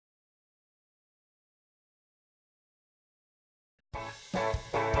Hello,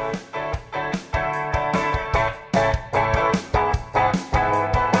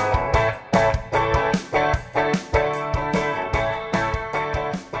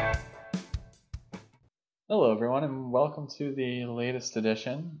 everyone, and welcome to the latest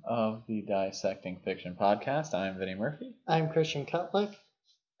edition of the Dissecting Fiction podcast. I'm Vinny Murphy. I'm Christian Cutlick.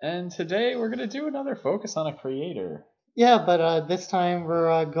 And today we're going to do another focus on a creator. Yeah, but this time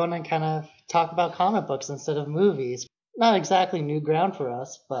we're going to kind of talk about comic books instead of movies. Not exactly new ground for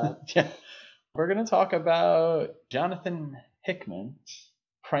us, but... Yeah. We're going to talk about Jonathan Hickman,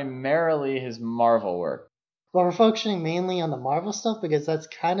 primarily his Marvel work. But we're focusing mainly on the Marvel stuff because that's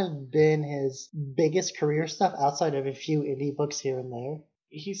kind of been his biggest career stuff outside of a few indie books here and there.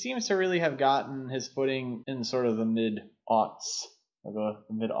 He seems to really have gotten his footing in sort of the mid-aughts.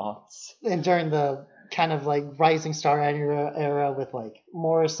 And during the kind of like Rising Star era with like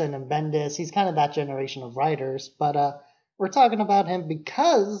Morrison and Bendis, he's kind of that generation of writers. But we're talking about him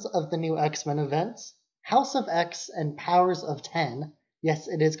because of the new X-Men events, House of X and Powers of 10. Yes,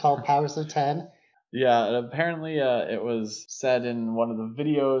 it is called Powers of 10. Yeah, and apparently it was said in one of the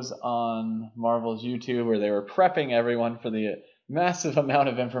videos on Marvel's YouTube where they were prepping everyone for the massive amount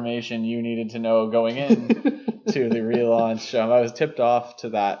of information you needed to know going in to the relaunch. I was tipped off to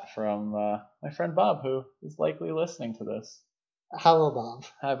that from my friend Bob, who is likely listening to this. Hello, Bob.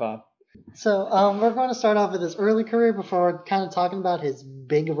 Hi, Bob. So we're going to start off with his early career before kind of talking about his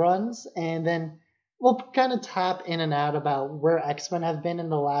big runs, and then we'll kind of tap in and out about where X-Men have been in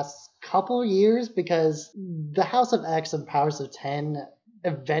the last couple years, because the House of X and Powers of 10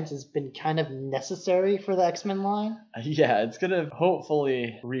 event has been kind of necessary for the X-Men line. Yeah, it's going to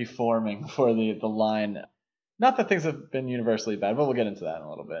hopefully reforming for the line. Not that things have been universally bad, but we'll get into that in a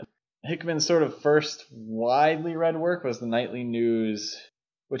little bit. Hickman's sort of first widely read work was the Nightly News,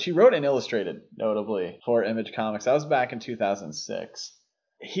 which he wrote and illustrated, notably, for Image Comics. That was back in 2006.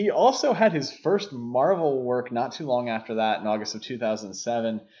 He also had his first Marvel work not too long after that, in August of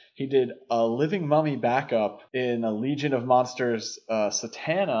 2007. He did a Living Mummy backup in a Legion of Monsters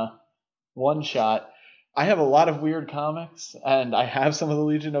Satana one-shot. I have a lot of weird comics, and I have some of the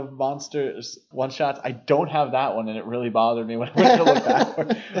Legion of Monsters one-shots. I don't have that one, and it really bothered me when I went to look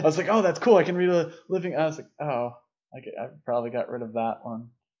backward. I was like, oh, that's cool. I can read a Living... I was like, oh, I probably got rid of that one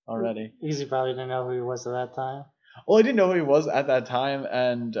already. Because you probably didn't know who he was at that time. Well, I didn't know who he was at that time,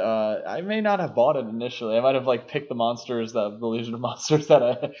 and I may not have bought it initially. I might have picked the monsters, the Legion of Monsters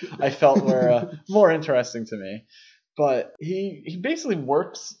that I felt were more interesting to me. But he basically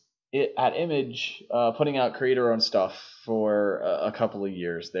works at Image, putting out creator-owned stuff for a couple of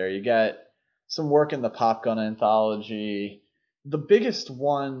years there. You get some work in the Pop Gun anthology. The biggest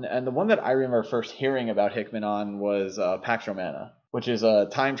one, and the one that I remember first hearing about Hickman on, was Pax Romana, which is a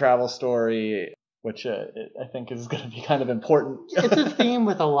time travel story, which I think is going to be kind of important. It's a theme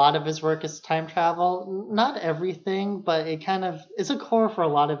with a lot of his work is time travel. Not everything, but it's a core for a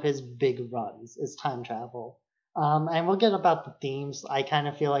lot of his big runs is time travel. And we'll get about the themes I kind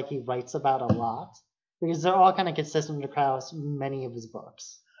of feel like he writes about a lot, because they're all kind of consistent across many of his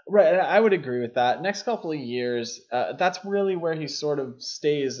books. Right, I would agree with that. Next couple of years, that's really where he sort of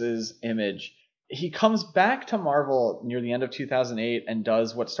stays his Image. He comes back to Marvel near the end of 2008 and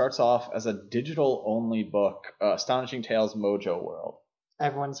does what starts off as a digital-only book, Astonishing Tales Mojo World.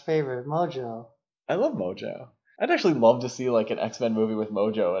 Everyone's favorite, Mojo. I love Mojo. I'd actually love to see an X-Men movie with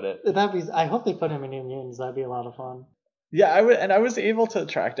Mojo in it. I hope they put him in New Mutants. That'd be a lot of fun. Yeah, I was able to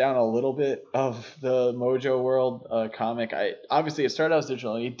track down a little bit of the Mojo World comic. Obviously, it started out as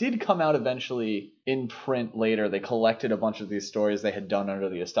digital. It did come out eventually in print later. They collected a bunch of these stories they had done under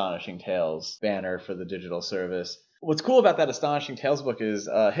the Astonishing Tales banner for the digital service. What's cool about that Astonishing Tales book is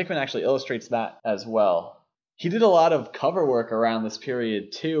Hickman actually illustrates that as well. He did a lot of cover work around this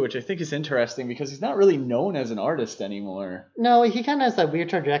period too, which I think is interesting because he's not really known as an artist anymore. No, he kind of has that weird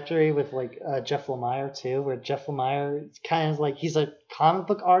trajectory with Jeff Lemire too, where Jeff Lemire is kind of he's a comic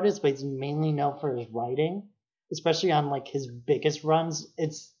book artist, but he's mainly known for his writing, especially on his biggest runs.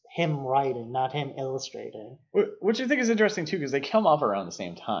 It's him writing, not him illustrating. Which I think is interesting too, because they come up around the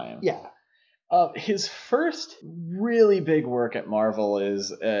same time. Yeah. His first really big work at Marvel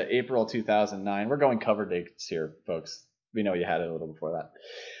is April 2009. We're going cover dates here, folks. We know you had it a little before that.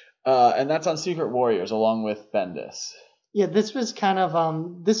 And that's on Secret Warriors, along with Bendis. Yeah, this was kind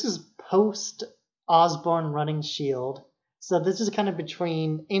of, this is post-Osborn running S.H.I.E.L.D. So this is kind of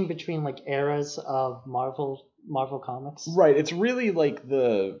in between eras of Marvel comics. Right, it's really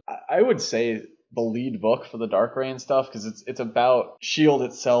I would say the lead book for the Dark Reign stuff, because it's about S.H.I.E.L.D.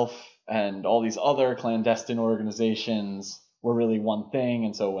 itself, and all these other clandestine organizations were really one thing,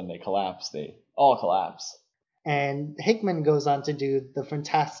 and so when they collapse, they all collapse. And Hickman goes on to do the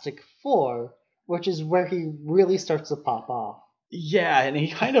Fantastic Four, which is where he really starts to pop off. Yeah, and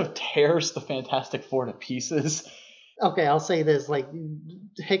he kind of tears the Fantastic Four to pieces. Okay, I'll say this, like,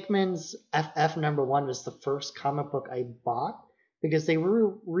 Hickman's FF #1 was the first comic book I bought because they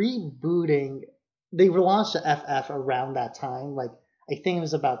were rebooting, they relaunched the FF around that time, like, I think it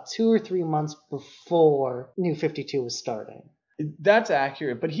was about 2 or 3 months before New 52 was starting. That's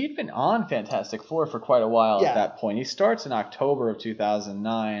accurate, but he'd been on Fantastic Four for quite a while at that point. He starts in October of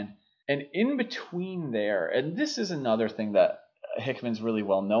 2009, and in between there, and this is another thing that Hickman's really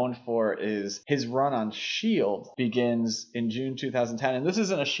well known for, is his run on S.H.I.E.L.D. begins in June 2010. And this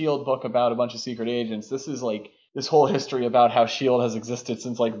isn't a S.H.I.E.L.D. book about a bunch of secret agents. This is like this whole history about how S.H.I.E.L.D. has existed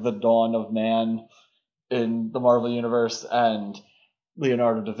since like the dawn of man in the Marvel Universe. And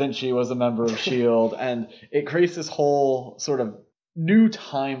Leonardo da Vinci was a member of S.H.I.E.L.D. And it creates this whole sort of new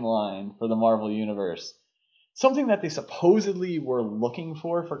timeline for the Marvel Universe. Something that they supposedly were looking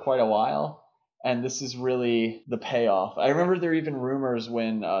for quite a while. And this is really the payoff. I remember there were even rumors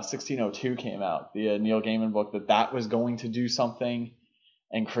when 1602 came out, the Neil Gaiman book, that was going to do something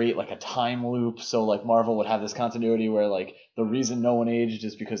and create like a time loop. So like Marvel would have this continuity where like the reason no one aged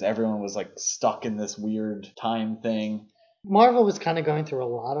is because everyone was like stuck in this weird time thing. Marvel was kind of going through a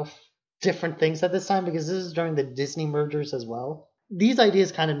lot of different things at this time because this is during the Disney mergers as well. These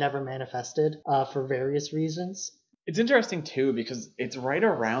ideas kind of never manifested for various reasons. It's interesting, too, because it's right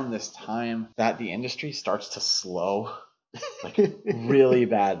around this time that the industry starts to slow, like, really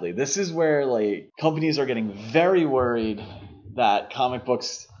badly. This is where, like, companies are getting very worried that comic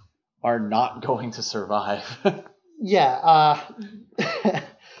books are not going to survive. Yeah.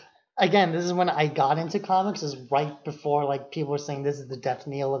 Again, this is when I got into comics, is right before, like, people were saying this is the death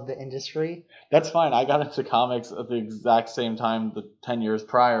knell of the industry. That's fine. I got into comics at the exact same time, the 10 years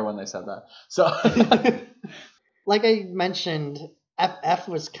prior when they said that. So... Like I mentioned, FF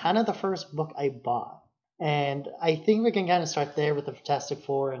was kind of the first book I bought. And I think we can kind of start there with the Fantastic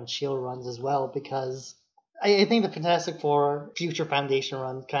Four and S.H.I.E.L.D. runs as well, because I think the Fantastic Four Future Foundation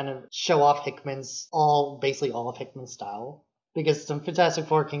run kind of show off basically all of Hickman's style. Because the Fantastic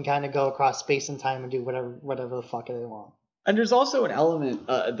Four can kind of go across space and time and do whatever the fuck they want. And there's also an element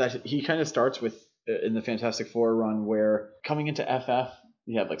that he kind of starts with in the Fantastic Four run where coming into FF,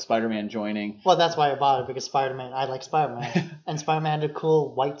 you have like Spider-Man joining. Well, that's why I bought it, because I like Spider-Man. And Spider-Man had a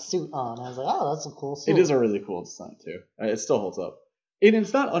cool white suit on. I was like, oh, that's a cool suit. It is a really cool design, too. It still holds up. And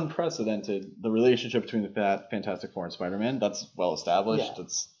it's not unprecedented, the relationship between the Fantastic Four and Spider-Man. That's well established. Yeah.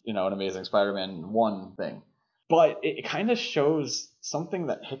 It's, an Amazing Spider-Man 1 thing. But it kind of shows something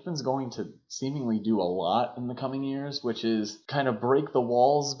that Hickman's going to seemingly do a lot in the coming years, which is kind of break the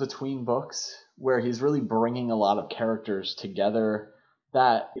walls between books, where he's really bringing a lot of characters together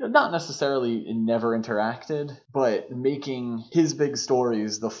that, not necessarily never interacted, but making his big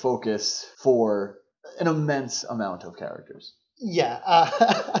stories the focus for an immense amount of characters. Yeah,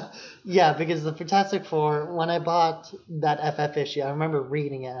 yeah, because the Fantastic Four, when I bought that FF issue, I remember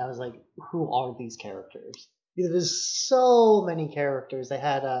reading it and I was like, who are these characters? There's so many characters. They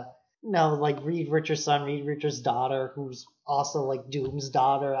had Reed Richards' son, Reed Richards' daughter, who's also like Doom's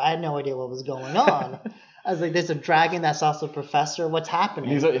daughter. I had no idea what was going on. I was like, there's a dragon that's also a professor. What's happening?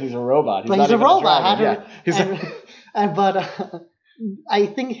 He's a robot. He's a robot. But I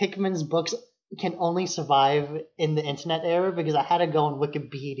think Hickman's books can only survive in the internet era because I had to go on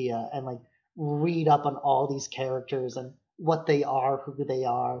Wikipedia and like read up on all these characters and what they are, who they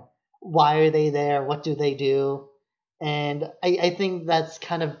are, why are they there, what do they do. And I think that's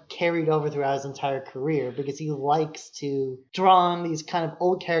kind of carried over throughout his entire career because he likes to draw on these kind of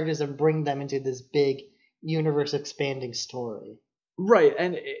old characters and bring them into this big universe expanding story. Right,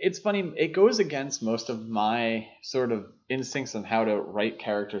 and it's funny, it goes against most of my sort of instincts on how to write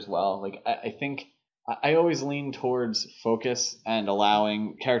characters well. Like, I think I always lean towards focus and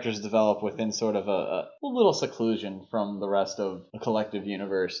allowing characters to develop within sort of a little seclusion from the rest of the collective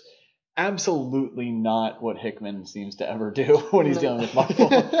universe. Absolutely not what Hickman seems to ever do when he's dealing with Marvel.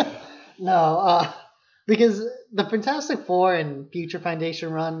 No, because the Fantastic Four and Future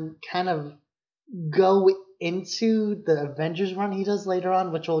Foundation run kind of go into the Avengers run he does later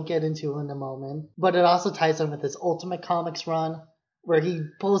on, which we'll get into in a moment. But it also ties in with his Ultimate Comics run, where he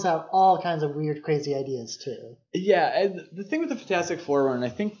pulls out all kinds of weird, crazy ideas too. Yeah, and the thing with the Fantastic Four run, I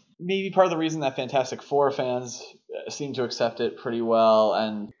think maybe part of the reason that Fantastic Four fans seem to accept it pretty well,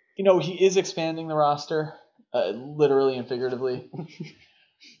 and he is expanding the roster, literally and figuratively.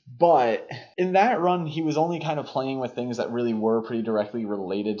 But in that run, he was only kind of playing with things that really were pretty directly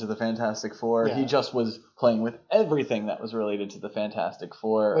related to the Fantastic Four. Yeah. He just was playing with everything that was related to the Fantastic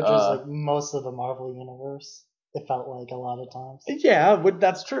Four. Which was like most of the Marvel Universe. it felt like a lot of times. Yeah,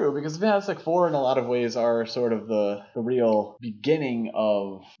 that's true, because Fantastic Four in a lot of ways are sort of the real beginning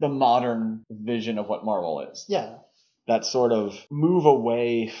of the modern vision of what Marvel is. Yeah. That sort of move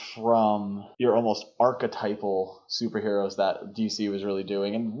away from your almost archetypal superheroes that DC was really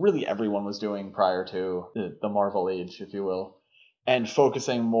doing, and really everyone was doing prior to the Marvel age, if you will, and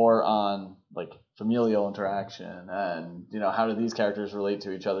focusing more on like familial interaction and, you know, how do these characters relate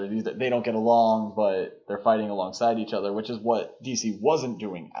to each other? They don't get along, but they're fighting alongside each other, which is what DC wasn't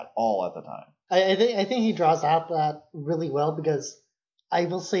doing at all at the time. I think he draws out that really well, because I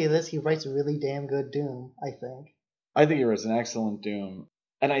will say this, he writes really damn good Doom, I think. I think he was an excellent Doom.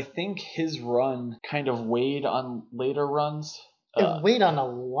 And I think his run kind of weighed on later runs. It weighed on a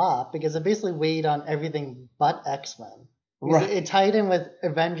lot, because it basically weighed on everything but X-Men. Right. It tied in with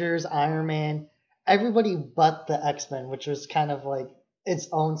Avengers, Iron Man, everybody but the X-Men, which was kind of like its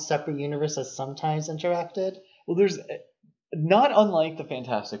own separate universe that sometimes interacted. Well, there's not unlike the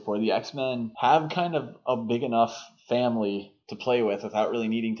Fantastic Four, the X-Men have kind of a big enough family to play with without really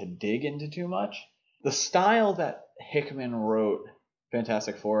needing to dig into too much. The style that Hickman wrote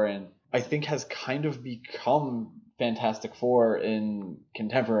Fantastic Four in, I think, has kind of become Fantastic Four in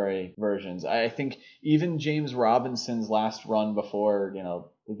contemporary versions. I think even James Robinson's last run before, you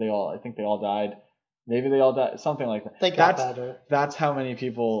know, I think they all died. Maybe they all died, something like that. They got better. That's how many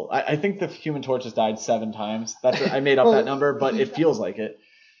people. I think the Human Torch has died 7 times. I made up that number, but it feels like it.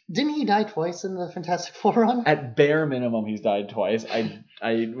 Didn't he die twice in the Fantastic Four run? At bare minimum, he's died twice.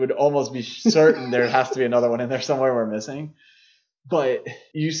 I would almost be certain there has to be another one in there somewhere we're missing. But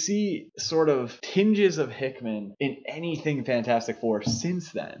you see sort of tinges of Hickman in anything Fantastic Four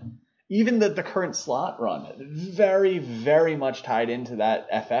since then. Even the current slot run, very, very much tied into that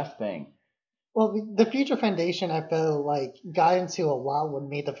FF thing. Well, the Future Foundation, I feel like, got into a lot what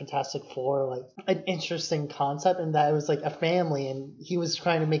made the Fantastic Four like an interesting concept, in that it was like a family, and he was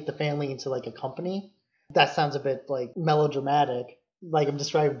trying to make the family into like a company. That sounds a bit like melodramatic, like I'm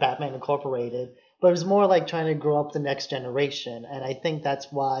describing Batman Incorporated, but it was more like trying to grow up the next generation, and I think that's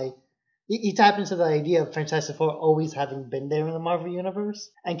why he tapped into the idea of Fantastic Four always having been there in the Marvel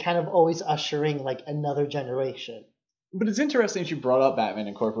Universe, and kind of always ushering like another generation. But it's interesting that you brought up Batman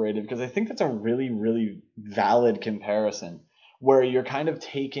Incorporated, because I think that's a really, really valid comparison, where you're kind of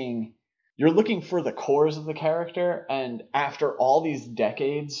you're looking for the cores of the character, and after all these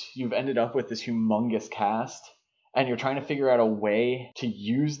decades, you've ended up with this humongous cast, and you're trying to figure out a way to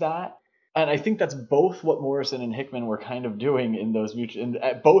use that. And I think that's both what Morrison and Hickman were kind of doing in those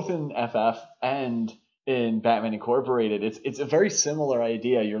both in FF and in Batman Incorporated. It's a very similar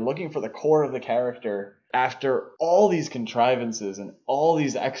idea. You're looking for the core of the character after all these contrivances and all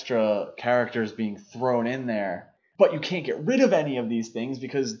these extra characters being thrown in there. But you can't get rid of any of these things,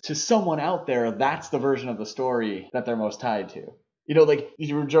 because to someone out there, that's the version of the story that they're most tied to. You know, like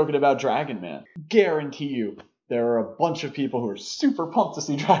you were joking about Dragon Man. Guarantee you there are a bunch of people who are super pumped to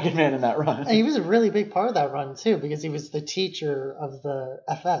see Dragon Man in that run. And he was a really big part of that run too, because he was the teacher of the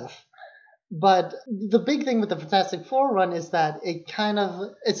FF. But the big thing with the Fantastic Four run is that it kind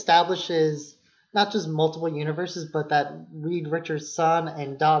of establishes not just multiple universes, but that Reed Richards' son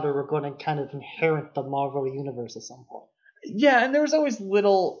and daughter were going to kind of inherit the Marvel universe at some point. Yeah, and there was always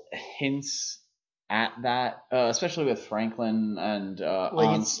little hints at that, especially with Franklin and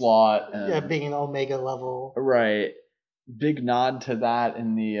Onslaught. And, being an Omega level. Right. Big nod to that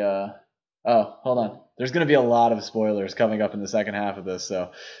in the... oh, hold on. There's going to be a lot of spoilers coming up in the second half of this,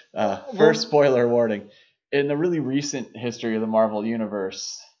 so first spoiler warning. In the really recent history of the Marvel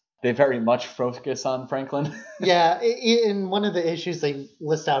Universe, they very much focus on Franklin. Yeah, in one of the issues, they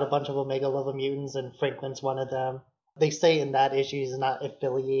list out a bunch of Omega level mutants, and Franklin's one of them. They say in that issue he's not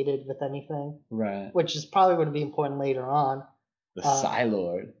affiliated with anything. Right. Which is probably going to be important later on. The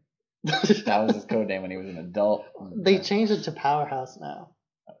Psylord. That was his code name when he was an adult. They changed it to Powerhouse now.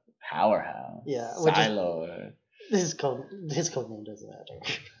 Powerhouse. Yeah. Psylord. His code name doesn't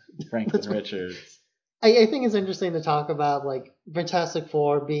matter. Franklin Richards. I think it's interesting to talk about like Fantastic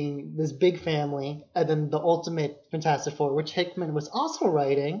Four being this big family, and then the Ultimate Fantastic Four, which Hickman was also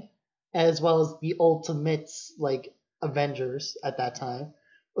writing, as well as the Ultimates, like Avengers at that time,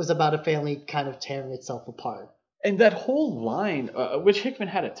 was about a family kind of tearing itself apart. And that whole line, which Hickman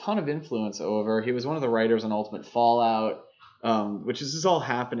had a ton of influence over, he was one of the writers on Ultimate Fallout, which is all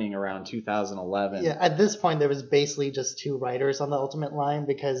happening around 2011. Yeah, at this point, there was basically just 2 writers on the Ultimate line,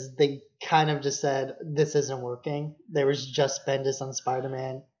 because they kind of just said, this isn't working. There was just Bendis on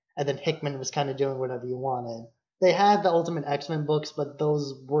Spider-Man, and then Hickman was kind of doing whatever you wanted. They had the Ultimate X-Men books, but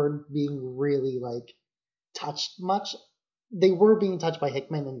those weren't being really, like, touched much. They were being touched by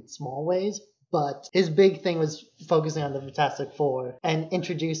Hickman in small ways, But his big thing was focusing on the Fantastic Four and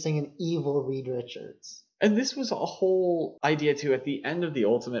introducing an evil Reed Richards. And this was a whole idea, too, at the end of the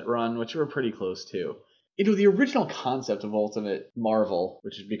Ultimate run, which we were pretty close to. The original concept of Ultimate Marvel,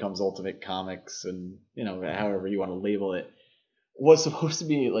 which becomes Ultimate Comics and, however you want to label it, was supposed to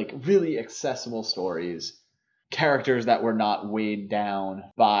be, like, really accessible stories. Characters that were not weighed down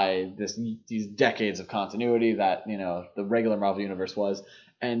by these decades of continuity that, the regular Marvel Universe was.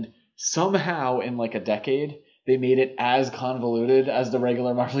 And somehow, in, like, a decade, they made it as convoluted as the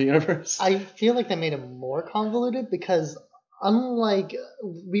regular Marvel Universe. I feel like they made it more convoluted because unlike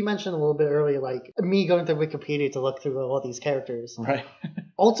we mentioned a little bit earlier, like me going through Wikipedia to look through all these characters, right?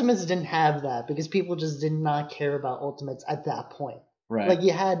 Ultimates didn't have that because people just did not care about Ultimates at that point. Right. Like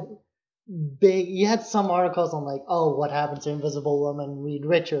you had some articles on like, oh, what happened to Invisible Woman, Reed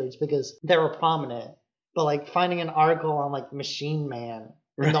Richards, because they were prominent. But like finding an article on like Machine Man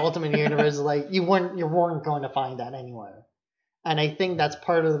in the Ultimate Universe, like you weren't going to find that anywhere. And I think that's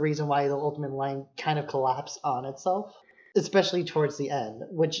part of the reason why the Ultimate line kind of collapsed on itself, especially towards the end,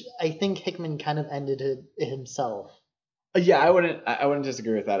 which I think Hickman kind of ended it himself. Yeah, I wouldn't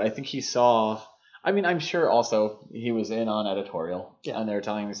disagree with that. I think he saw. I mean, I'm sure also he was in on editorial, and they were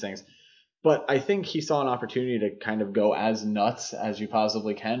telling these things. But I think he saw an opportunity to kind of go as nuts as you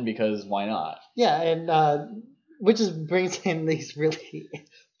possibly can, because why not? Yeah, and which brings in these really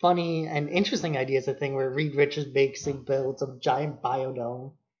funny and interesting ideas, I think, where Reed Richards basically builds a giant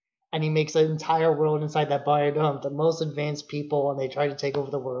biodome, and he makes an entire world inside that biodome, the most advanced people, and they try to take over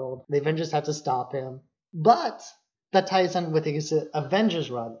the world. The Avengers have to stop him. But that ties in with his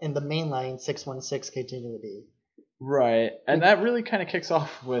Avengers run in the mainline 616 continuity. Right, and that really kind of kicks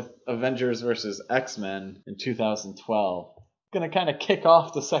off with Avengers versus X-Men in 2012. Going to kind of kick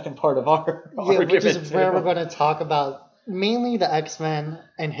off the second part of our argument, which is where we're going to talk about mainly the X-Men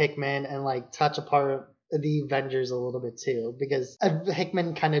and Hickman and like touch apart the Avengers a little bit too, because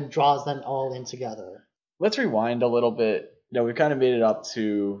Hickman kind of draws them all in together. Let's rewind a little bit. We kind of made it up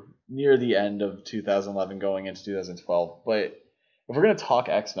to near the end of 2011 going into 2012, but if we're going to talk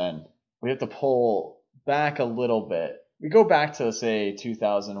X-Men, we have to pull back a little bit. We go back to, say,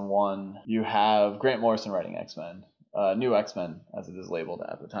 2001. You have Grant Morrison writing X-Men, New X-Men, as it is labeled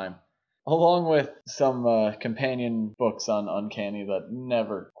at the time, along with some companion books on Uncanny that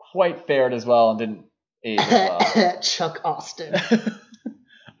never quite fared as well and didn't age as well. Chuck Austin.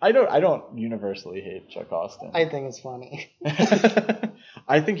 I don't universally hate Chuck Austin. I think it's funny.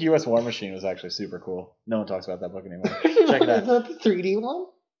 I think U.S. War Machine was actually super cool. No one talks about that book anymore. Check it out. Is that the 3D one?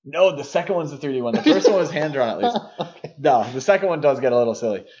 No, the second one's the 3D one. The first one was hand-drawn, at least. Okay. No, the second one does get a little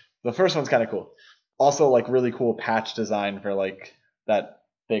silly. The first one's kind of cool. Also, like, really cool patch design for, like, that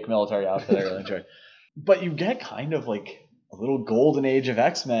fake military outfit I really enjoyed. But you get kind of, like, a little golden age of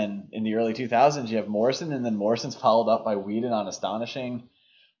X-Men in the early 2000s. You have Morrison, and then Morrison's followed up by Whedon on Astonishing,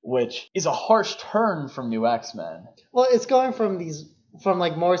 which is a harsh turn from New X-Men. Well, it's going from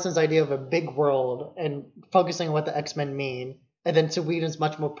like, Morrison's idea of a big world and focusing on what the X-Men mean, and then to Whedon's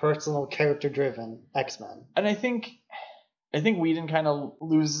much more personal, character-driven X-Men. And I think Whedon kind of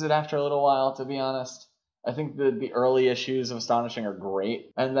loses it after a little while, to be honest. I think the early issues of Astonishing are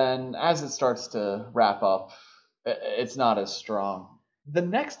great. And then as it starts to wrap up, it's not as strong. The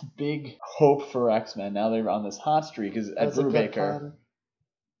next big hope for X-Men, now they're on this hot streak, is Ed Brubaker.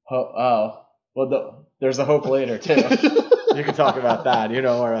 There's a hope later, too. You can talk about that. You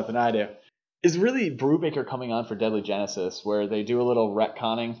know more about than I do. Is really Brubaker coming on for Deadly Genesis, where they do a little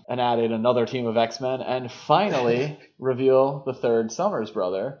retconning and add in another team of X-Men and finally reveal the third Summers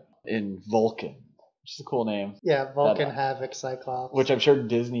brother in Vulcan, which is a cool name. Yeah, Vulcan, Havoc, Cyclops. Which I'm sure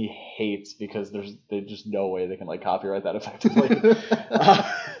Disney hates because there's no way they can like copyright that effectively.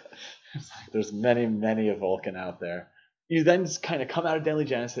 There's many a Vulcan out there. You then just kind of come out of Deadly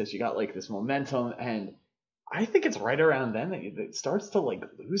Genesis, you got like this momentum, and I think it's right around then that it starts to like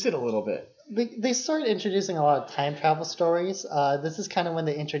lose it a little bit. They start introducing a lot of time travel stories. This is kind of when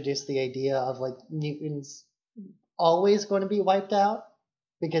they introduce the idea of like mutants always going to be wiped out,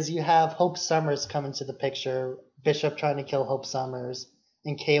 because you have Hope Summers come into the picture, Bishop trying to kill Hope Summers,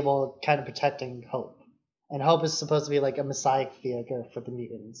 and Cable kind of protecting Hope. And Hope is supposed to be like a messiah figure for the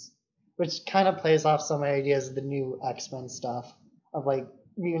mutants, which kind of plays off some ideas of the new X-Men stuff of like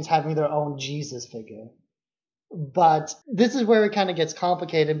mutants having their own Jesus figure. But this is where it kind of gets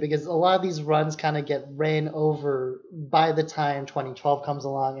complicated, because a lot of these runs kind of get ran over by the time 2012 comes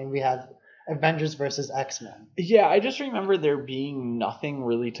along and we have Avengers versus X-Men. Yeah, I just remember there being nothing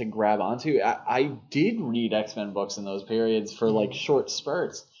really to grab onto. I did read X-Men books in those periods for like short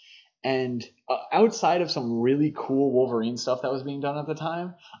spurts, And outside of some really cool Wolverine stuff that was being done at the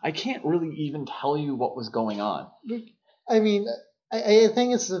time, I can't really even tell you what was going on. I mean, I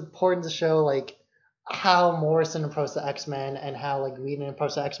think it's important to show like how Morrison approached the X-Men and how like Whedon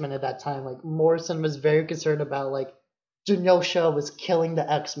approached the X-Men at that time. Like Morrison was very concerned about like Genosha was killing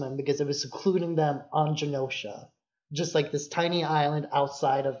the X-Men because it was secluding them on Genosha, just like this tiny island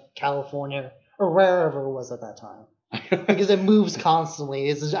outside of California or wherever it was at that time. Because it moves constantly.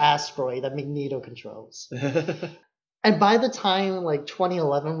 It's an asteroid that Magneto controls. And by the time like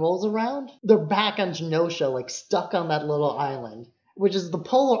 2011 rolls around, they're back on Genosha, like stuck on that little island, which is the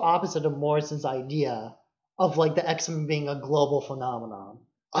polar opposite of Morrison's idea of like the X-Men being a global phenomenon.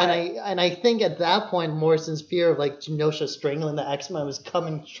 And I think at that point, Morrison's fear of like Genosha strangling the X-Men was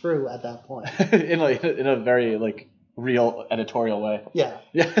coming true at that point. in a very like real editorial way. Yeah.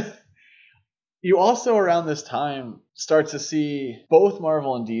 Yeah. You also, around this time, start to see both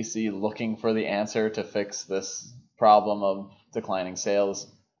Marvel and DC looking for the answer to fix this problem of declining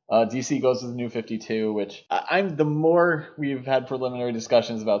sales. DC goes to the New 52, which the more we've had preliminary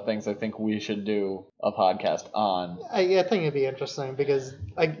discussions about things, I think we should do a podcast on. I think it'd be interesting because,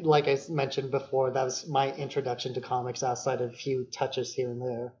 like I mentioned before, that was my introduction to comics outside of a few touches here and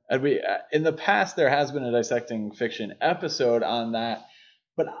there. And in the past, there has been a Dissecting Fiction episode on that.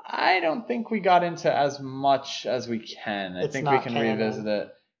 But I don't think we got into as much as we can. I think we can revisit it.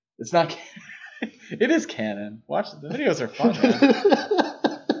 It's not canon. It is canon. Watch the videos are fun, man.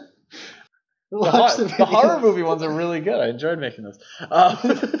 The horror movie ones are really good. I enjoyed making those.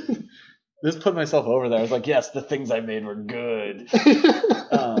 Just put myself over there. I was like, yes, the things I made were good.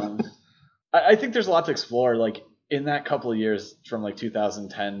 I think there's a lot to explore. Like in that couple of years from like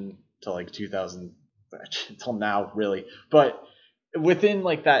 2010 to like 2000 until now, really. But within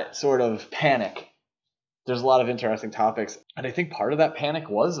like that sort of panic, there's a lot of interesting topics. And I think part of that panic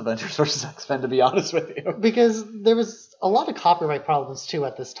was Avengers vs. X-Men, to be honest with you. Because there was a lot of copyright problems too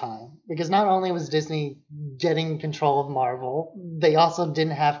at this time. Because not only was Disney getting control of Marvel, they also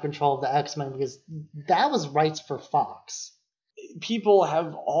didn't have control of the X-Men because that was rights for Fox. People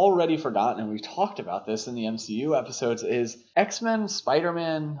have already forgotten, and we've talked about this in the MCU episodes, is X-Men,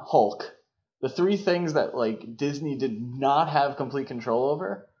 Spider-Man, Hulk. The three things that like Disney did not have complete control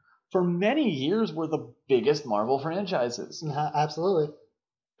over for many years were the biggest Marvel franchises. Absolutely.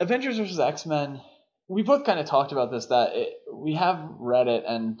 Avengers vs. X-Men, we both kind of talked about this, that we have read it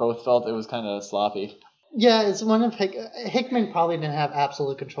and both felt it was kind of sloppy. Yeah, it's one of Hickman probably didn't have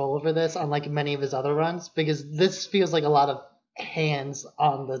absolute control over this, unlike many of his other runs, because this feels like a lot of hands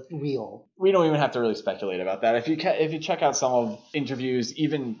on the wheel. We don't even have to really speculate about that. If you check out some of interviews,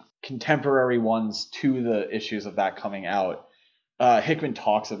 even contemporary ones to the issues of that coming out, Hickman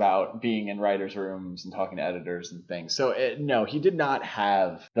talks about being in writers' rooms and talking to editors and things. So no, he did not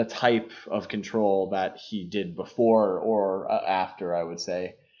have the type of control that he did before or after, I would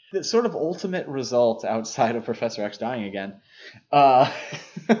say. The sort of ultimate result outside of Professor X dying again,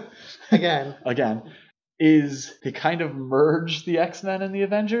 again, is they kind of merge the X-Men and the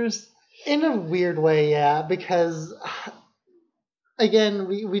Avengers. In a weird way, yeah, because again,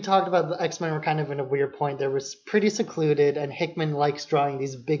 we talked about the X-Men were kind of in a weird point. They were pretty secluded, and Hickman likes drawing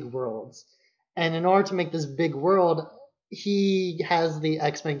these big worlds. And in order to make this big world, he has the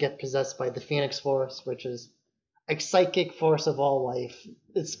X-Men get possessed by the Phoenix Force, which is a psychic force of all life.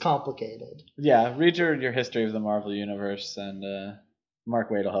 It's complicated. Yeah, read your history of the Marvel Universe, and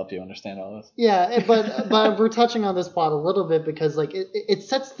Mark Waid will help you understand all this. Yeah, but we're touching on this plot a little bit because like it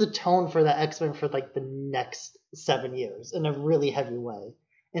sets the tone for the X-Men for like the next 7 years in a really heavy way.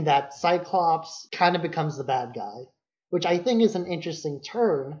 In that Cyclops kind of becomes the bad guy, which I think is an interesting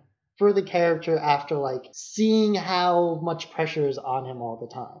turn for the character after like seeing how much pressure is on him all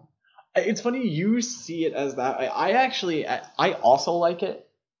the time. It's funny you see it as that. I also like it,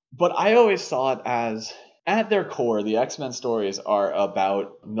 but I always saw it as, at their core, the X-Men stories are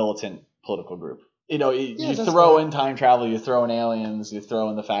about militant political group. You know, you throw in time travel, you throw in aliens, you throw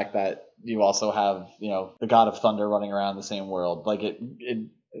in the fact that you also have, you know, the God of Thunder running around the same world. Like it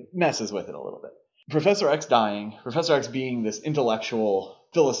messes with it a little bit. Professor X dying, Professor X being this intellectual,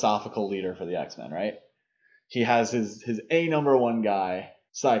 philosophical leader for the X-Men, right? He has his number one guy,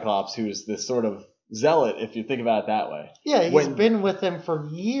 Cyclops, who's this sort of zealot, if you think about it that way. Yeah, he's been with him for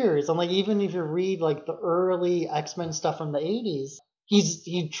years. And like even if you read like the early X-Men stuff from the 80s,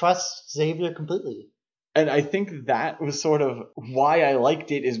 he trusts Xavier completely. And I think that was sort of why I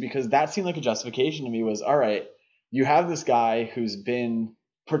liked it, is because that seemed like a justification to me. Was, all right, you have this guy who's been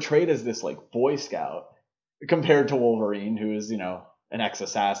portrayed as this like Boy Scout compared to Wolverine, who is, you know, an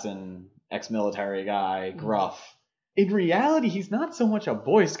ex-assassin, ex-military guy, gruff. in reality, he's not so much a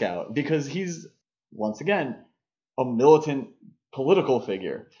Boy Scout because he's, once again, a militant political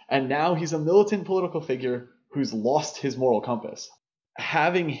figure. And now he's a militant political figure who's lost his moral compass.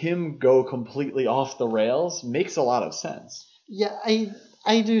 Having him go completely off the rails makes a lot of sense. Yeah,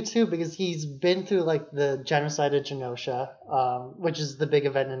 I do too, because he's been through like the genocide of Genosha, which is the big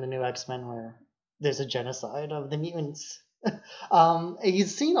event in the new X-Men where there's a genocide of the mutants.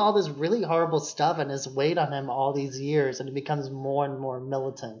 He's seen all this really horrible stuff and has weighed on him all these years, and he becomes more and more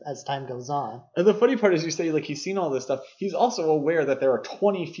militant as time goes on. And the funny part is, you say like he's seen all this stuff. He's also aware that there are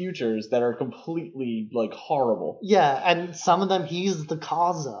 20 futures that are completely like horrible. Yeah, and some of them he's the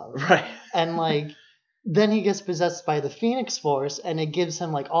cause of. Right. And like then he gets possessed by the Phoenix Force, and it gives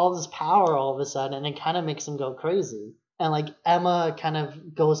him like all this power all of a sudden, and it kind of makes him go crazy. And like Emma kind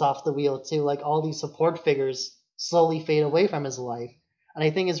of goes off the wheel too. Like all these support figures slowly fade away from his life. And I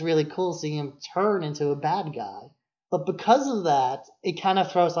think it's really cool seeing him turn into a bad guy. But because of that, it kind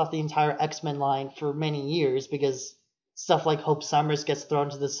of throws off the entire X-Men line for many years, because stuff like Hope Summers gets thrown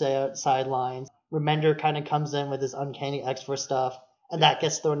to the sidelines. Remender kind of comes in with his Uncanny X-Force stuff, and that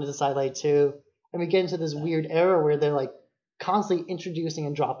gets thrown to the sideline too. And we get into this weird era where they're like constantly introducing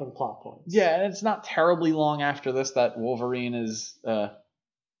and dropping plot points. Yeah, and it's not terribly long after this that Wolverine is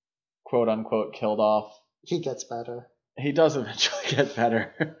quote unquote killed off. He gets better. He does eventually get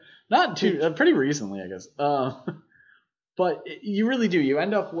better. Not too pretty recently, I guess. But you really do. You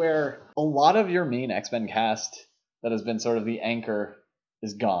end up where a lot of your main X-Men cast that has been sort of the anchor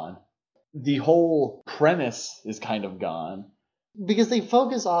is gone. The whole premise is kind of gone. Because they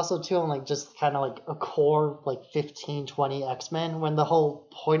focus also too on like just kind of like a core like 15, 20 X-Men, when the whole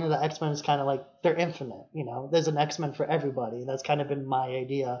point of the X-Men is kind of like they're infinite, you know? There's an X-Men for everybody. That's kind of been my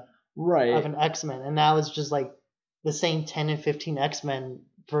idea of an X-Men. And now it's just like the same 10 and 15 X-Men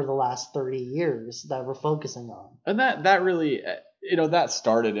for the last 30 years that we're focusing on. And that really, that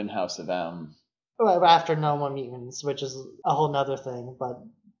started in House of M. After No More Mutants, which is a whole nother thing. But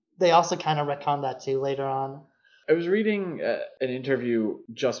they also kind of retconned that too later on. I was reading an interview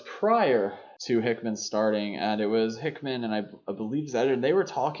just prior to Hickman starting, and it was Hickman and I believe his editor, and they were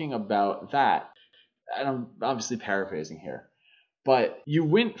talking about that. And I'm obviously paraphrasing here, but you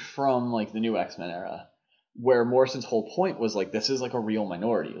went from like the new X-Men era, where Morrison's whole point was like, this is like a real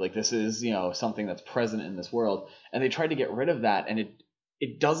minority, like this is something that's present in this world, and they tried to get rid of that, and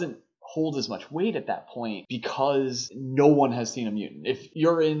it doesn't hold as much weight at that point because no one has seen a mutant. If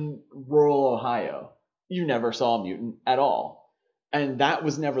you're in rural Ohio, you never saw a mutant at all. And that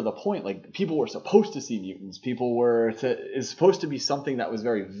was never the point. Like, people were supposed to see mutants. It's supposed to be something that was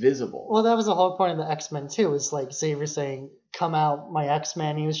very visible. Well, that was the whole point of the X-Men too. It's like Xavier saying, come out, my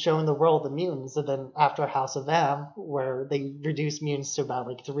X-Men. He was showing the world the mutants. And then after House of M, where they reduced mutants to about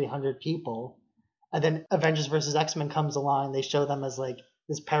like 300 people, and then Avengers vs. X-Men comes along, they show them as like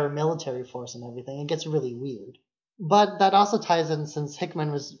this paramilitary force and everything. It gets really weird. But that also ties in, since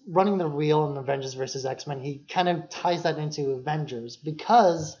Hickman was running the wheel in Avengers vs. X-Men, he kind of ties that into Avengers,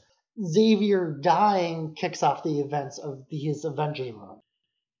 because Xavier dying kicks off the events of his Avengers run.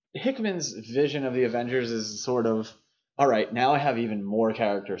 Hickman's vision of the Avengers is sort of, all right, now I have even more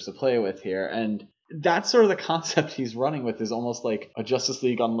characters to play with here. And that's sort of the concept he's running with, is almost like a Justice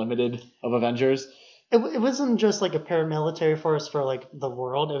League Unlimited of Avengers. It wasn't just like a paramilitary force for like the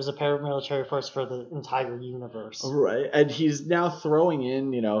world. It was a paramilitary force for the entire universe. Right. And he's now throwing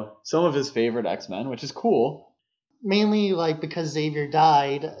in, some of his favorite X-Men, which is cool. Mainly like because Xavier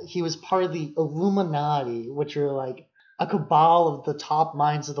died, he was part of the Illuminati, which are like a cabal of the top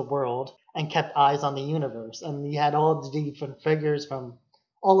minds of the world and kept eyes on the universe. And you had all the different figures from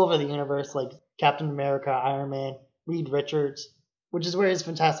all over the universe, like Captain America, Iron Man, Reed Richards, which is where his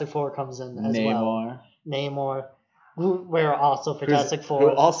Fantastic Four comes in as well. Namor, where also Fantastic Four. Who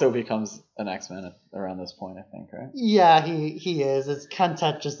also becomes an X-Men around this point, I think, right? Yeah, he is. It's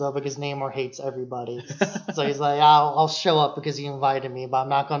contentious, though, because Namor hates everybody. So he's like, I'll show up because you invited me, but I'm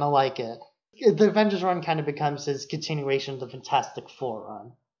not going to like it. The Avengers run kind of becomes his continuation of the Fantastic Four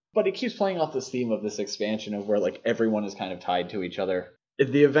run. But it keeps playing off this theme of this expansion of where like everyone is kind of tied to each other.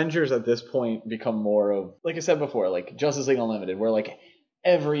 The Avengers at this point become more of, like I said before, like Justice League Unlimited, where like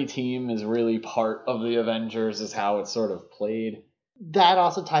every team is really part of the Avengers, is how it's sort of played. That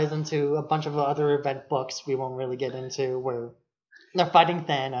also ties into a bunch of other event books we won't really get into, where they're fighting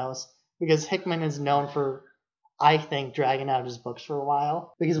Thanos, because Hickman is known for, I think, dragging out his books for a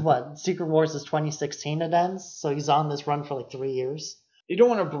while. Because Secret Wars is 2016 it ends, so he's on this run for like 3 years. You don't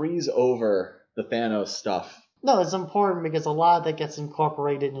want to breeze over the Thanos stuff. No, it's important because a lot of that gets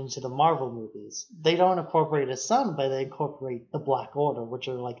incorporated into the Marvel movies. They don't incorporate his son, but they incorporate the Black Order, which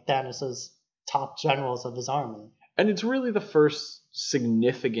are like Thanos' top generals of his army. And it's really the first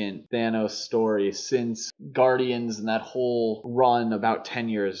significant Thanos story since Guardians and that whole run about 10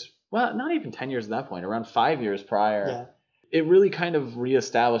 years. Well, not even 10 years at that point, around 5 years prior. Yeah. It really kind of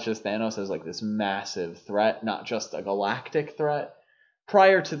reestablishes Thanos as like this massive threat, not just a galactic threat.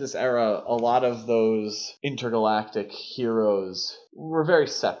 Prior to this era, a lot of those intergalactic heroes were very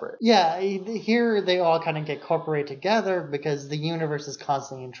separate. Yeah, here they all kind of get incorporated together because the universe is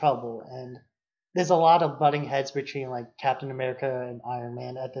constantly in trouble, and there's a lot of butting heads between like Captain America and Iron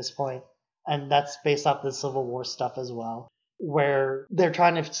Man at this point, and that's based off the Civil War stuff as well, where they're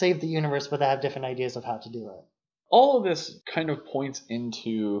trying to save the universe, but they have different ideas of how to do it. All of this kind of points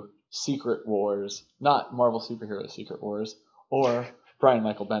into Secret Wars, not Marvel Superhero Secret Wars, or Brian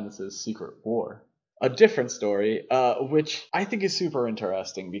Michael Bendis' Secret War. A different story, which I think is super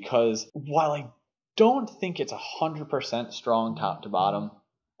interesting because while I don't think it's 100% strong top to bottom,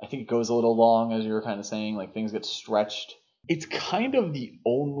 I think it goes a little long, as you were kind of saying, like things get stretched. It's kind of the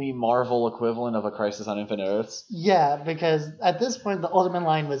only Marvel equivalent of a Crisis on Infinite Earths. Yeah, because at this point, the Ultimate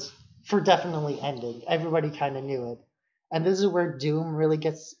line was for definitely ending. Everybody kind of knew it. And this is where Doom really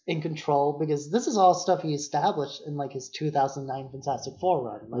gets in control, because this is all stuff he established in like his 2009 Fantastic Four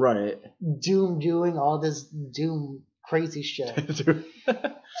run. Like, right. Doom doing all this Doom crazy shit.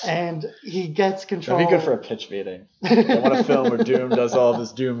 And he gets control. That'd be good for a pitch meeting. I want a film where Doom does all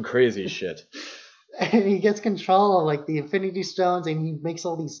this Doom crazy shit. And he gets control of like the Infinity Stones, and he makes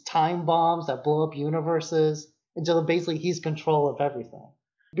all these time bombs that blow up universes until basically he's control of everything.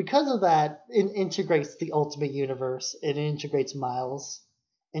 Because of that, it integrates the Ultimate Universe. It integrates Miles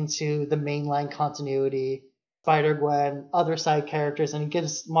into the mainline continuity, Spider-Gwen, other side characters, and it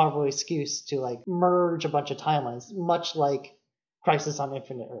gives Marvel an excuse to like merge a bunch of timelines, much like Crisis on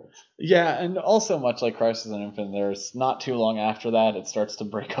Infinite Earth. Yeah, and also much like Crisis on Infinite Earth, not too long after that, it starts to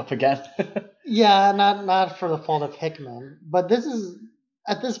break up again. Yeah, not for the fault of Hickman, but this is,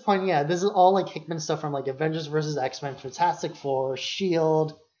 at this point, yeah, this is all like Hickman stuff from like Avengers vs. X-Men, Fantastic Four,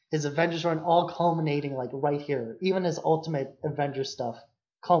 S.H.I.E.L.D., his Avengers run, all culminating like right here. Even his Ultimate Avengers stuff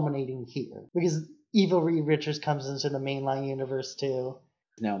culminating here. Because Evil Reed Richards comes into the mainline universe too.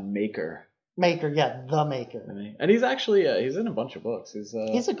 Now Maker. Maker, yeah, the Maker. And he's actually, he's in a bunch of books. He's a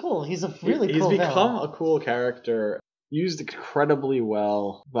really cool He's become villain. a cool character, used incredibly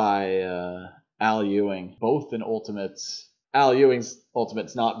well by Al Ewing, both in Ultimates. Al Ewing's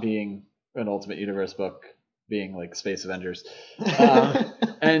Ultimates not being an Ultimate Universe book, being like Space Avengers.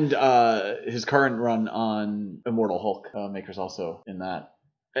 And his current run on Immortal Hulk, Maker's also in that.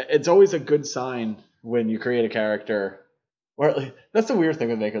 It's always a good sign when you create a character. Or like, that's the weird thing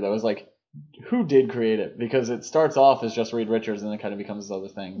with Maker, though, is like, who did create it? Because it starts off as just Reed Richards and then kind of becomes this other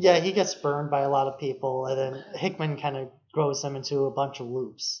thing. Yeah, he gets burned by a lot of people, and then Hickman kind of grows him into a bunch of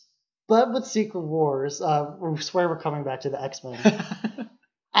loops. But with Secret Wars, we swear we're coming back to the X-Men.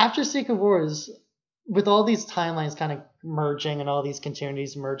 After Secret Wars, with all these timelines kind of merging and all these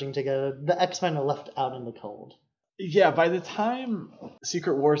continuities merging together, the X-Men are left out in the cold. Yeah, by the time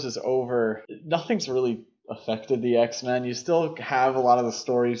Secret Wars is over, nothing's really affected the X-Men. You still have a lot of the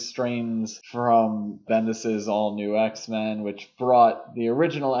story strains from Bendis' All New X-Men, which brought the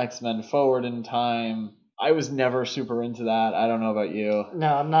original X-Men forward in time. I was never super into that. I don't know about you.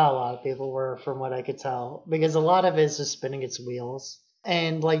 No, not a lot of people were, from what I could tell, because a lot of it is just spinning its wheels.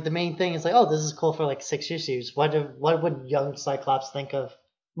 And like the main thing is like, oh, this is cool for like 6 issues. What would young Cyclops think of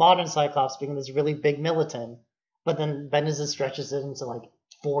modern Cyclops being this really big militant? But then Bendis stretches it into like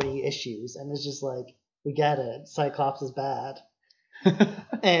 40 issues, and it's just like, we get it. Cyclops is bad.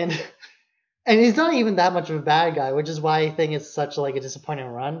 and he's not even that much of a bad guy, which is why I think it's such like a disappointing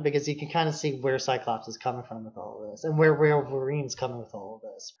run, because you can kind of see where Cyclops is coming from with all of this, and where Wolverine's coming with all of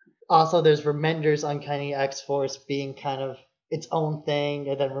this. Also, there's Remender's Uncanny X-Force being kind of its own thing,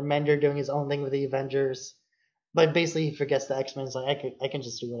 and then Remender doing his own thing with the Avengers. But basically he forgets the X-Men. It's like, I can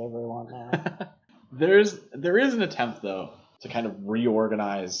just do whatever I want now. There is an attempt, though, to kind of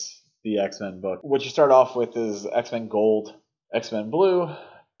reorganize the X-Men book. What you start off with is X-Men Gold, X-Men Blue,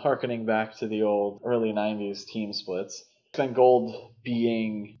 harkening back to the old early 90s team splits. X-Men Gold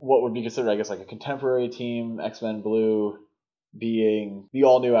being what would be considered, I guess, like a contemporary team. X-Men Blue being the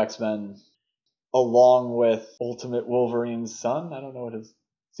all-new X-Men, along with Ultimate Wolverine's son. I don't know what his...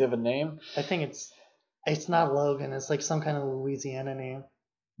 Does he have a name? I think it's not Logan. It's like some kind of Louisiana name.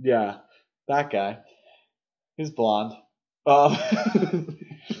 Yeah, that guy. He's blonde. But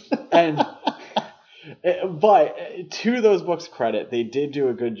to those books' credit, they did do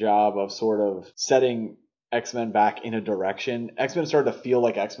a good job of sort of setting X-Men back in a direction. X-Men started to feel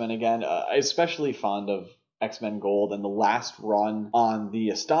like X-Men again. I'm especially fond of X-Men Gold, and the last run on the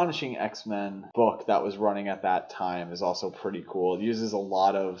Astonishing X-Men book that was running at that time is also pretty cool. It uses a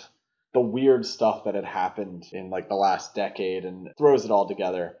lot of the weird stuff that had happened in like the last decade and throws it all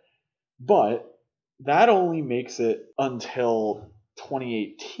together. But that only makes it until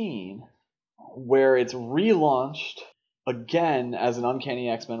 2018, where it's relaunched again as an Uncanny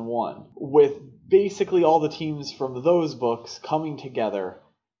X-Men 1, with basically all the teams from those books coming together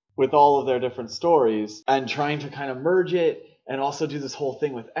with all of their different stories and trying to kind of merge it and also do this whole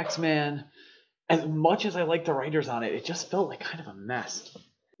thing with X-Man. As much as I like the writers on it, it just felt like kind of a mess.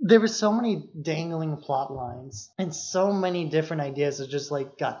 There were so many dangling plot lines and so many different ideas that just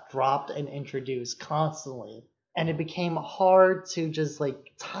like got dropped and introduced constantly. And it became hard to just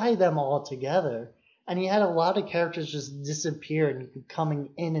like tie them all together. And you had a lot of characters just disappear and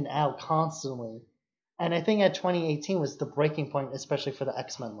coming in and out constantly. And I think at 2018 was the breaking point, especially for the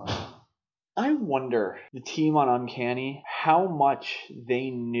X-Men line. I wonder, the team on Uncanny, how much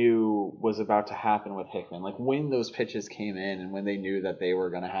they knew was about to happen with Hickman. Like when those pitches came in and when they knew that they were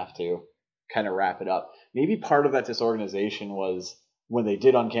going to have to kind of wrap it up. Maybe part of that disorganization was when they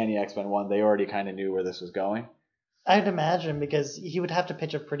did Uncanny X-Men 1, they already kind of knew where this was going. I'd imagine, because he would have to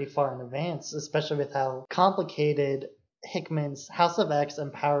pitch it pretty far in advance, especially with how complicated Hickman's House of X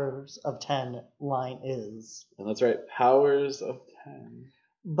and Powers of 10 line is. And that's right, Powers of 10.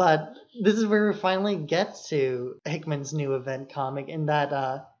 But this is where we finally get to Hickman's new event comic, in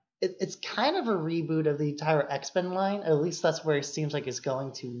that it's kind of a reboot of the entire X-Men line. At least that's where it seems like it's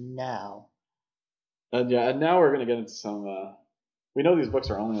going to now. And now we're going to get into some... we know these books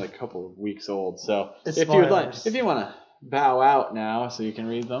are only like a couple of weeks old, so if you want to bow out now so you can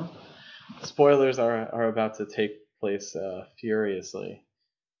read them, spoilers are about to take place furiously.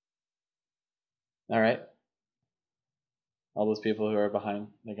 All right. All those people who are behind,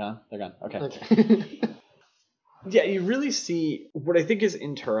 they're gone? They're gone. Okay. Yeah, you really see what I think is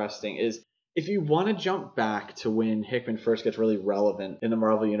interesting is if you want to jump back to when Hickman first gets really relevant in the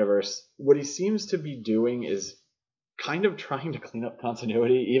Marvel Universe, what he seems to be doing is kind of trying to clean up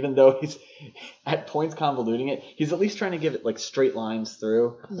continuity, even though he's at points convoluting it. He's at least trying to give it like straight lines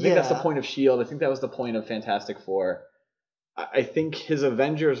through. I think that's the point of S.H.I.E.L.D. I think that was the point of Fantastic Four. I think his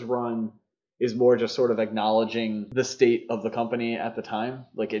Avengers run is more just sort of acknowledging the state of the company at the time.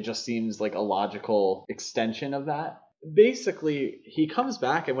 Like, it just seems like a logical extension of that. Basically, he comes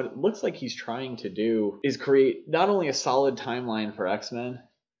back, and what it looks like he's trying to do is create not only a solid timeline for X-Men,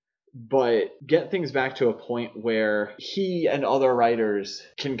 but get things back to a point where he and other writers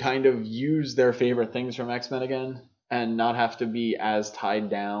can kind of use their favorite things from X-Men again and not have to be as tied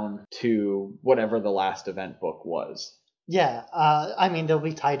down to whatever the last event book was. Yeah, I mean, they'll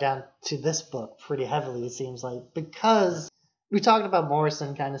be tied down to this book pretty heavily, it seems like, because we talked about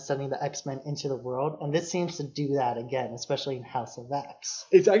Morrison kind of sending the X-Men into the world, and this seems to do that again, especially in House of X.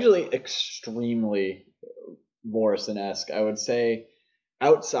 It's actually extremely Morrison-esque, I would say.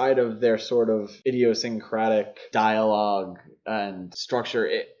 Outside of their sort of idiosyncratic dialogue and structure,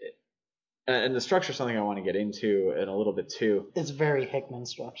 and the structure is something I want to get into in a little bit too. It's very Hickman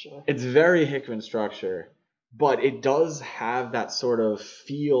structure. It's very Hickman structure. But it does have that sort of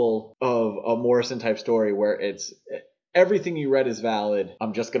feel of a Morrison-type story where it's everything you read is valid.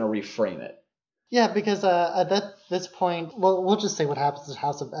 I'm just going to reframe it. Yeah, because at this point, well, we'll just say what happens in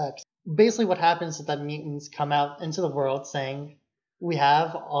House of X. Basically what happens is that mutants come out into the world saying, we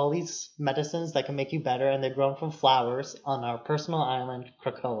have all these medicines that can make you better, and they're grown from flowers on our personal island,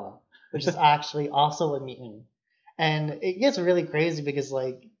 Krakoa, which is actually also a mutant. And it gets really crazy because,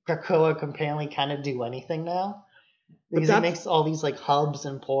 like, Krakoa can apparently kind of do anything now. Because he makes all these, like, hubs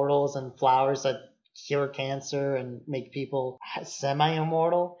and portals and flowers that cure cancer and make people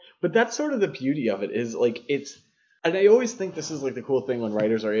semi-immortal. But that's sort of the beauty of it, is, like, it's... And I always think this is, like, the cool thing when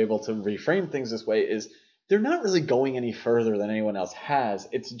writers are able to reframe things this way, is they're not really going any further than anyone else has.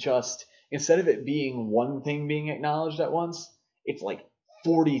 It's just, instead of it being one thing being acknowledged at once, it's, like,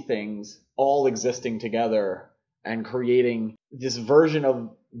 40 things all existing together and creating this version of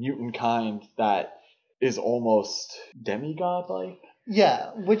mutant kind that is almost demigod-like.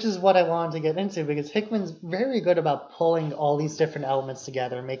 Yeah, which is what I wanted to get into, because Hickman's very good about pulling all these different elements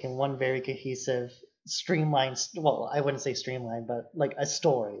together and making one very cohesive, streamlined, well, I wouldn't say streamlined, but like a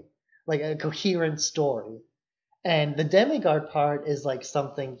story, like a coherent story. And the demigod part is like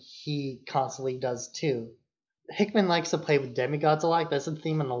something he constantly does too. Hickman likes to play with demigods a lot. That's a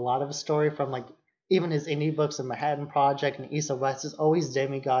theme in a lot of his story, from like even his indie books, The Manhattan Project and East and West, is always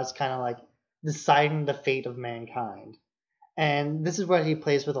demigods kind of like deciding the fate of mankind. And this is where he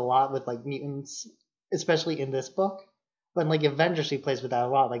plays with a lot with like mutants, especially in this book, But like Avengers, she plays with that a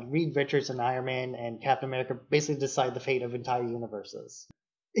lot. Like Reed Richards and Iron Man and Captain America basically decide the fate of entire universes.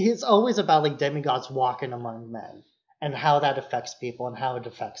 It's always about like demigods walking among men and how that affects people and how it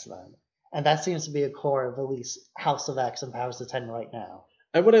affects them. And that seems to be a core of at least House of X and Powers of 10 right now.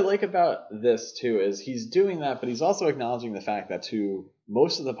 And what I like about this too is he's doing that, but he's also acknowledging the fact that to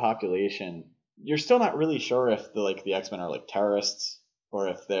most of the population, you're still not really sure if the X-Men are like terrorists or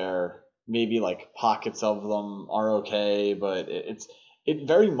if they're maybe like pockets of them are okay, but it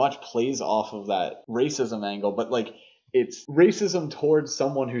very much plays off of that racism angle, but like it's racism towards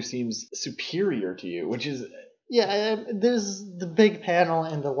someone who seems superior to you, which is... Yeah, there's the big panel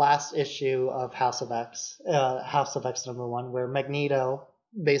in the last issue of House of X #1, where Magneto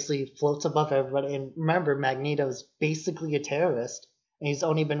basically floats above everybody. And remember, Magneto's basically a terrorist, and he's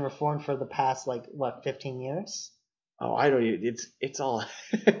only been reformed for the past, 15 years? Oh, I don't. It's all.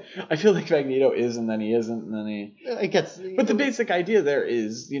 I feel like Magneto is, and then he isn't, and then he. It gets. But the basic idea there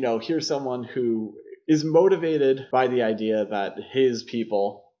is, here's someone who is motivated by the idea that his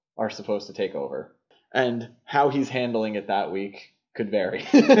people are supposed to take over, and how he's handling it that week could vary,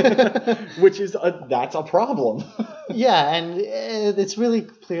 which is that's a problem. Yeah, and it's really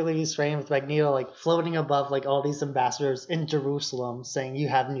clearly framed with Magneto floating above all these ambassadors in Jerusalem, saying you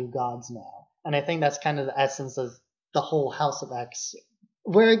have new gods now, and I think that's kind of the essence of the whole House of X.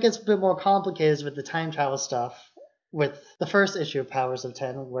 Where it gets a bit more complicated is with the time travel stuff, with the first issue of Powers of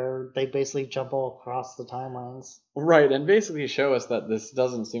 10, where they basically jump all across the timelines. Right, and basically show us that this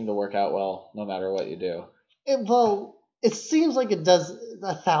doesn't seem to work out well, no matter what you do. It seems like it does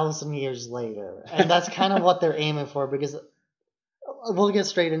 1,000 years later, and that's kind of what they're aiming for, because we'll get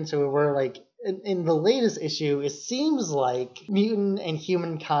straight into it, where in the latest issue, it seems like mutant and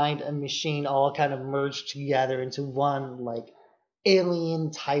humankind and machine all kind of merged together into one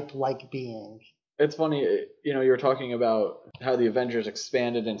alien type being. It's funny, you were talking about how the Avengers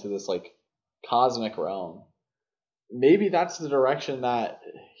expanded into this cosmic realm. Maybe that's the direction that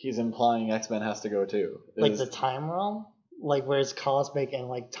he's implying X-Men has to go to. The time realm? Where it's cosmic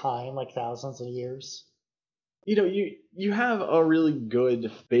and time, thousands of years? You have a really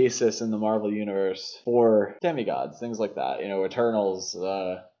good basis in the Marvel Universe for demigods, things like that. Eternals,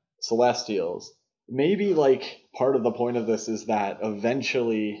 Celestials. Maybe part of the point of this is that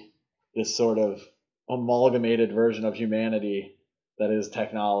eventually this sort of amalgamated version of humanity that is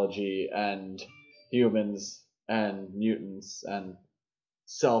technology and humans and mutants and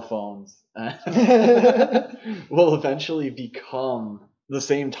cell phones will eventually become the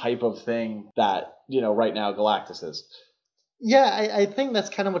same type of thing that, right now Galactus is. Yeah, I think that's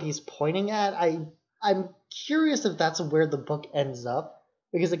kind of what he's pointing at. I'm curious if that's where the book ends up,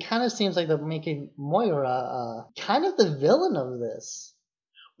 because it kind of seems like they're making Moira kind of the villain of this.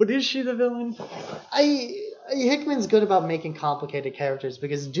 But is she the villain? Hickman's good about making complicated characters,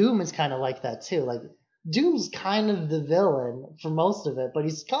 because Doom is kind of like that too. Doom's kind of the villain for most of it, but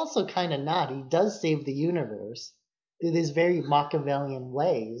he's also kind of not. He does save the universe through these very Machiavellian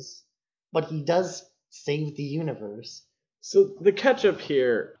ways, but he does save the universe. So the catch-up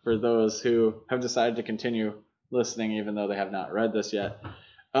here, for those who have decided to continue listening even though they have not read this yet,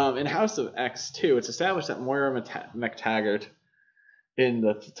 in House of X2, it's established that Moira McTaggart, in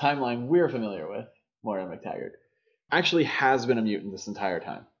the timeline we're familiar with, Moira McTaggart, actually has been a mutant this entire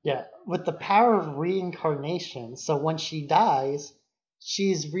time. Yeah, with the power of reincarnation. So when she dies,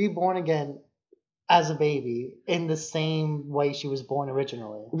 she's reborn again as a baby in the same way she was born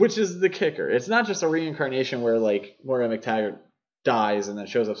originally. Which is the kicker. It's not just a reincarnation where Moira McTaggart dies and then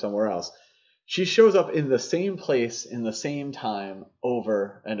shows up somewhere else. She shows up in the same place in the same time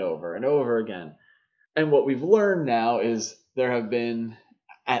over and over and over again. And what we've learned now is there have been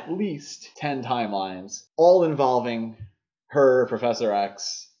at least 10 timelines, all involving her, Professor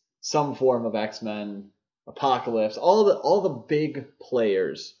X, some form of X-Men, Apocalypse, all the big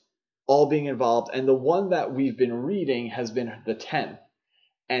players all being involved. And the one that we've been reading has been the 10th.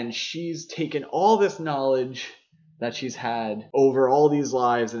 And she's taken all this knowledge that she's had over all these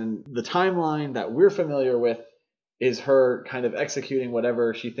lives, and the timeline that we're familiar with is her kind of executing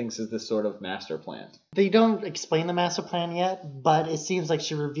whatever she thinks is this sort of master plan. They don't explain the master plan yet, but it seems like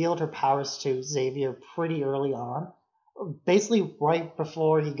she revealed her powers to Xavier pretty early on, basically right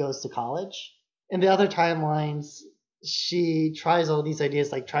before he goes to college. In the other timelines, she tries all these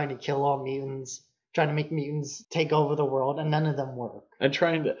ideas trying to kill all mutants, trying to make mutants take over the world, and none of them work.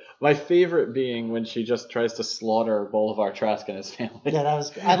 And my favorite being when she just tries to slaughter Bolivar Trask and his family. Yeah,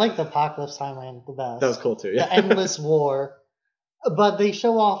 I like the Apocalypse timeline the best. That was cool too, yeah. The endless war. But they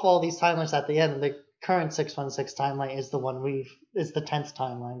show off all these timelines at the end, and the current 616 timeline is the 10th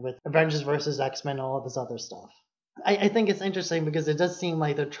timeline with Avengers versus X-Men and all of this other stuff. I think it's interesting because it does seem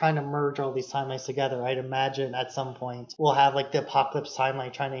like they're trying to merge all these timelines together. I'd imagine at some point we'll have like the Apocalypse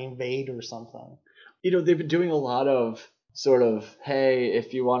timeline trying to invade or something. They've been doing a lot of sort of, hey,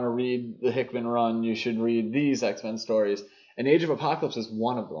 if you want to read the Hickman run, you should read these X-Men stories. And Age of Apocalypse is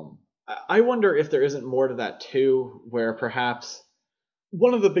one of them. I wonder if there isn't more to that too, where perhaps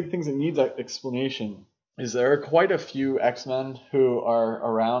one of the big things that needs explanation is there are quite a few X-Men who are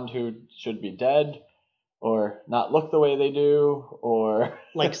around who should be dead or not look the way they do, or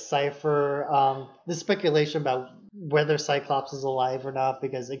like Cypher, the speculation about whether Cyclops is alive or not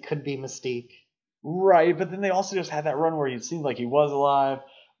because it could be Mystique. Right, but then they also just had that run where it seemed like he was alive.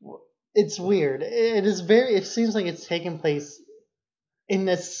 It's weird. It seems like it's taking place in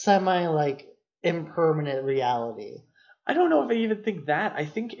this semi impermanent reality. I don't know if I even think that. I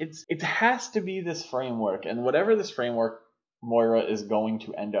think it has to be this framework, and whatever this framework Moira is going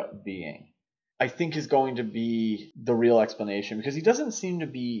to end up being, I think is going to be the real explanation, because he doesn't seem to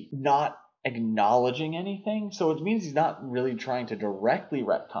be not acknowledging anything, so it means he's not really trying to directly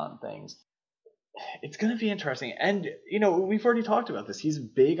retcon things. It's going to be interesting. And, we've already talked about this. He's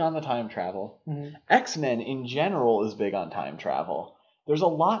big on the time travel. Mm-hmm. X-Men in general is big on time travel. There's a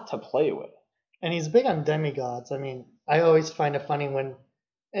lot to play with. And he's big on demigods. I mean, I always find it funny when,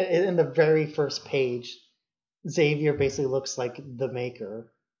 in the very first page, Xavier basically looks like the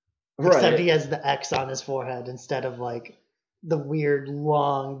Maker. Right. Except he has the X on his forehead instead of, the weird,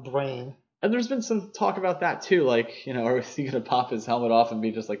 long brain. And there's been some talk about that too, are he going to pop his helmet off and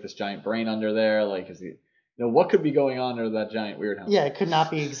be just like this giant brain under there? Is he, what could be going on under that giant weird helmet? Yeah, it could not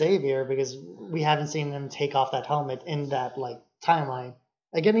be Xavier because we haven't seen him take off that helmet in that timeline.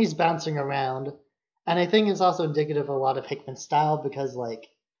 Again, he's bouncing around, and I think it's also indicative of a lot of Hickman's style because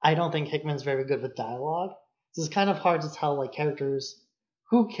I don't think Hickman's very good with dialogue. So it's kind of hard to tell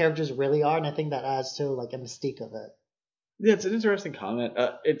who characters really are, and I think that adds to a mystique of it. Yeah, it's an interesting comment.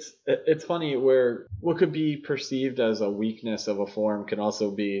 It's funny where what could be perceived as a weakness of a form can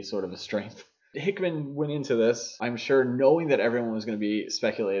also be sort of a strength. Hickman went into this, I'm sure, knowing that everyone was going to be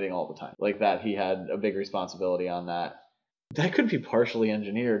speculating all the time, that he had a big responsibility on that. That could be partially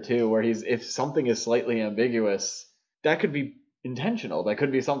engineered too, where if something is slightly ambiguous, that could be intentional. That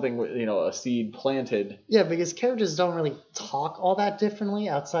could be something, a seed planted. Yeah, because characters don't really talk all that differently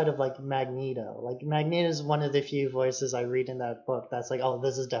outside of Magneto. Magneto is one of the few voices I read in that book that's oh,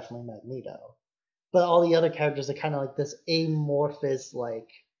 this is definitely Magneto. But all the other characters are kind of this amorphous,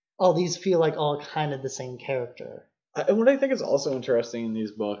 oh, these feel all kind of the same character. And what I think is also interesting in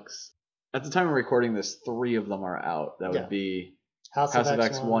these books, at the time of recording this, 3 of them are out. That would be House of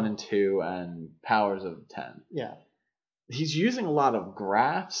X 1 and 2 and Powers of 10. Yeah. He's using a lot of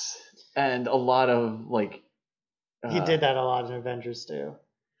graphs and a lot of he did that a lot in Avengers too.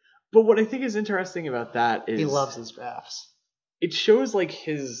 But what I think is interesting about that is he loves his graphs. It shows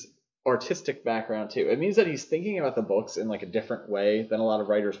his artistic background too. It means that he's thinking about the books in a different way than a lot of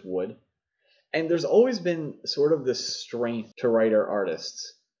writers would. And there's always been sort of this strength to writer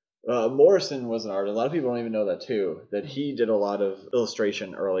artists. Morrison was an artist. A lot of people don't even know that too, that he did a lot of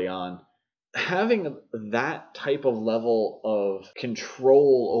illustration early on. Having that type of level of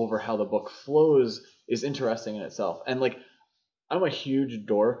control over how the book flows is interesting in itself. And I'm a huge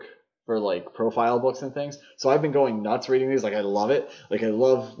dork for profile books and things, so I've been going nuts reading these. I love it. I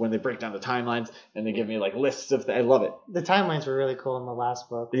love when they break down the timelines and they give me lists of I love it. The timelines were really cool in the last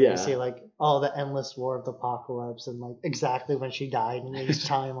book. Yeah. You see all the endless war of the apocalypse and exactly when she died in each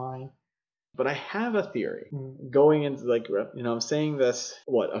timeline. But I have a theory going into I'm saying this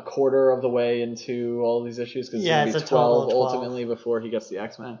a quarter of the way into all these issues because it's going to be 12 ultimately before he gets the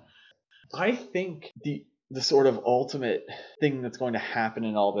X-Men. I think the sort of ultimate thing that's going to happen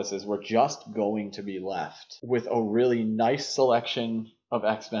in all this is we're just going to be left with a really nice selection of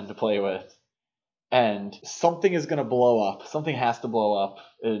X-Men to play with, and something is going to blow up. Something has to blow up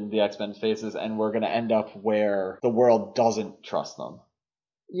in the X-Men's faces, and we're going to end up where the world doesn't trust them.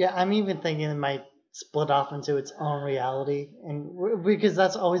 Yeah, I'm even thinking it might split off into its own reality, and because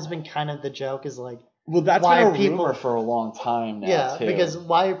that's always been kind of the joke is well, that's been a rumor for a long time now. Yeah, too. Because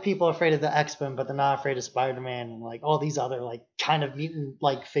why are people afraid of the X-Men but they're not afraid of Spider-Man and all these other kind of mutant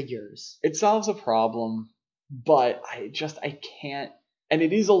figures? It solves a problem, but I can't. And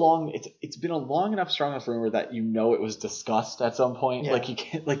it is it's been a long enough, strong enough rumor that it was discussed at some point. Yeah. You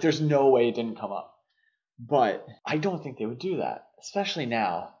can't there's no way it didn't come up. But I don't think they would do that, especially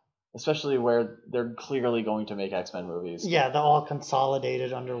now. Especially where they're clearly going to make X-Men movies. Yeah, they're all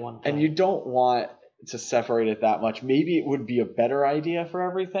consolidated under one thing. And you don't want to separate it that much. Maybe it would be a better idea for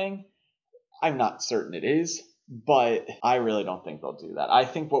everything. I'm not certain it is, But I really don't think they'll do that. I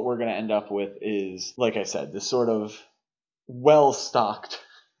think what we're going to end up with is, like I said, this sort of well-stocked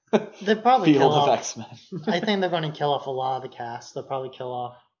They probably field kill of off. X-Men. I think they're going to kill off a lot of the cast. They'll probably kill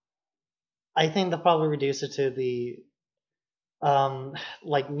off. I think they'll probably reduce it to the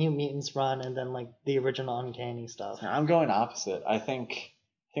like New Mutants run and then like the original Uncanny stuff. I'm going opposite. I think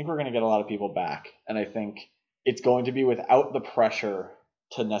we're going to get a lot of people back, and I think it's going to be without the pressure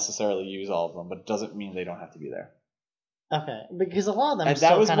to necessarily use all of them, but it doesn't mean they don't have to be there. Okay, because a lot of them And are that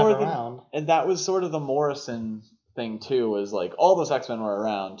still was kind of more around. And that was sort of the Morrison thing too, was like all those X-Men were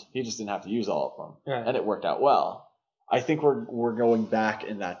around, he just didn't have to use all of them, Right. and it worked out well. I think we're going back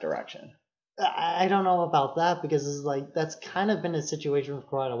in that direction. I don't know about that because it's like that's kind of been a situation for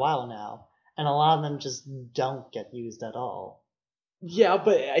quite a while now, and a lot of them just don't get used at all. Yeah,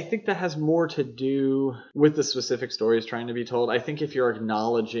 but I think that has more to do with the specific stories trying to be told. I think if you're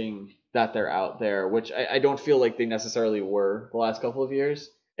acknowledging that they're out there, which I don't feel like they necessarily were the last couple of years,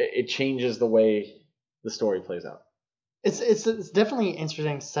 it changes the way the story plays out. It's definitely an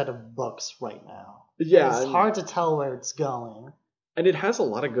interesting set of books right now. Yeah, it's hard to tell where it's going. And it has a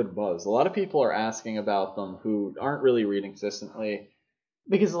lot of good buzz. A lot of people are asking about them who aren't really reading consistently.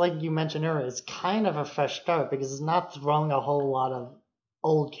 Because, like you mentioned earlier, it's kind of a fresh start because it's not throwing a whole lot of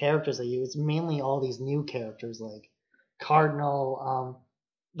old characters at you. It's mainly all these new characters like Cardinal,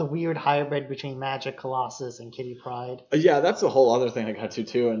 the weird hybrid between Magic Colossus and Kitty Pryde. Yeah, that's a whole other thing I got to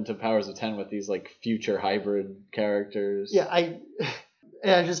too into Powers of 10 with these like future hybrid characters. Yeah, I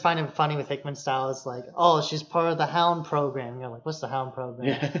just find it funny with Hickman's style. It's like, oh, she's part of the Hound program. You're like, what's the Hound program?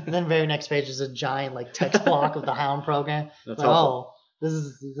 Yeah. And then very next page is a giant like text block of the Hound program. That's like, helpful. oh, this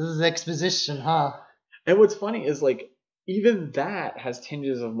is exposition, huh? And what's funny is like even that has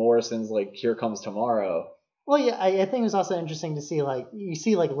tinges of Morrison's like Here Comes Tomorrow. Well, yeah, I think it was also interesting to see like you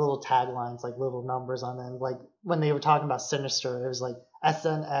see like little taglines, like little numbers on them. Like when they were talking about Sinister, it was like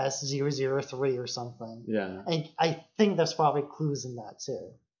SNS003 or something. Yeah. And I think there's probably clues in that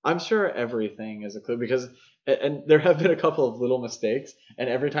too. I'm sure everything is a clue because, and there have been a couple of little mistakes, and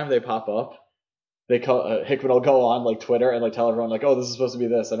every time they pop up, they call, Hickman will go on like Twitter and like tell everyone like, oh, this is supposed to be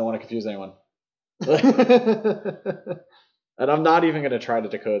this. I don't want to confuse anyone. And I'm not even going to try to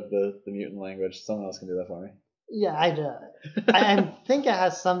decode the mutant language. Someone else can do that for me. Yeah, I do. I think it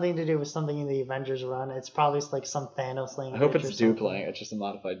has something to do with something in the Avengers run. It's probably like some Thanos language. I hope it's dupe language. It's just a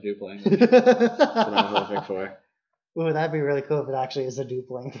modified dupe language. That's what I'm hoping for. Ooh, that'd be really cool if it actually is a dupe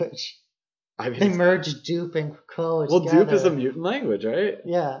language. I mean, they merge dupe and Krakoa well, together. dupe is a mutant language, right?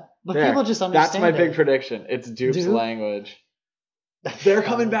 Yeah, but there. People just understand. That's my big prediction. It's dupe's language. They're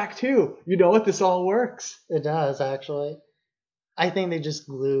coming back too. You know what? This all works. It does actually. I think they just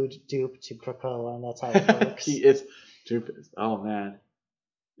glued dupe to Krakoa, and that's how it works. Dupe is. Oh man.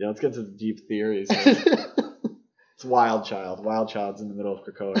 Yeah, let's get to the deep theories. It's Wild Child. Wild Child's in the middle of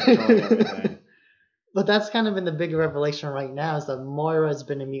Krakoa. Controlling everything. But that's kind of been the big revelation right now is that Moira has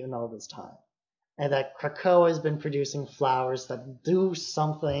been a mutant all this time. And that Krakoa has been producing flowers that do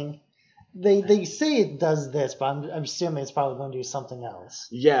something. They say it does this, but I'm assuming it's probably going to do something else.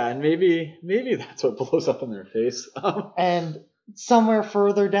 Yeah, and maybe that's what blows up in their face. And somewhere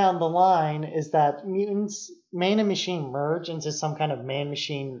further down the line is that mutants, man and machine, merge into some kind of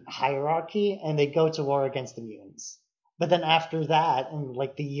man-machine hierarchy, and they go to war against the mutants. But then after that, in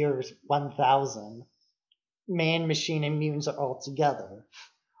like the year 1000, man, machine, and mutants are all together.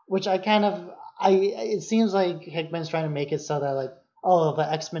 Which it seems like Hickman's trying to make it so that like, oh,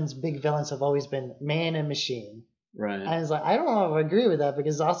 the X-Men's big villains have always been man and machine. Right. And it's like, I don't know if I agree with that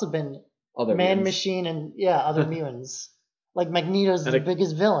because it's also been other man, mutants. machine, and other mutants. Like Magneto's the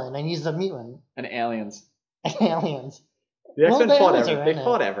biggest villain, and he's a mutant. And aliens. And aliens. The X-Men fought everything. They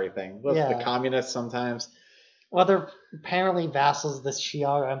fought everything. The communists sometimes. Well, they're apparently vassals of the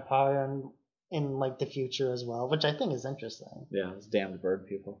Shi'ar Empire in like the future as well, which I think is interesting. Yeah, those damned bird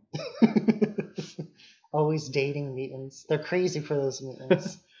people. Always dating mutants. They're crazy for those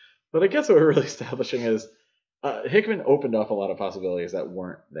mutants. But I guess what we're really establishing is Hickman opened up a lot of possibilities that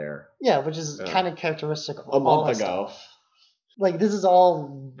weren't there. Yeah, which is kind of characteristic of a month ago. Stuff. Like, this is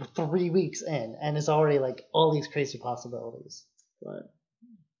all 3 weeks in, and it's already, like, all these crazy possibilities. But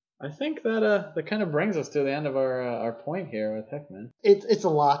I think that kind of brings us to the end of our point here with Hickman. It's a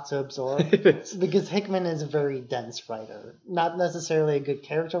lot to absorb. It is. Because Hickman is a very dense writer. Not necessarily a good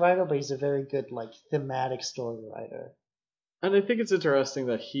character writer, but he's a very good, like, thematic story writer. And I think it's interesting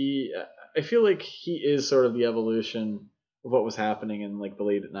that I feel like he is sort of the evolution of what was happening in, like, the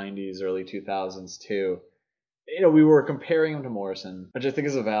late 90s, early 2000s, too. we were comparing him to Morrison, which I think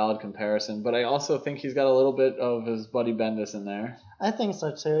is a valid comparison, but I also think he's got a little bit of his buddy Bendis in there. I think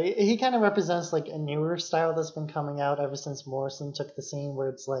so too. He kind of represents like a newer style that's been coming out ever since Morrison took the scene, where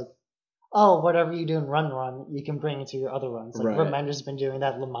it's like, oh, whatever you do in Run, you can bring it to your other runs. Like Right. Remender's been doing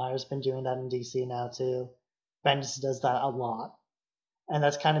that, Lemire's been doing that in DC now too. Bendis does that a lot. And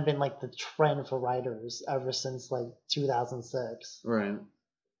that's kind of been like the trend for writers ever since like 2006. Right.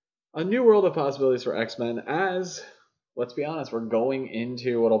 A new world of possibilities for X-Men as, let's be honest, we're going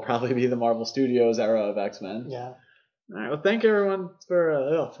into what'll probably be the Marvel Studios era of X-Men. Yeah. All right, well, thank everyone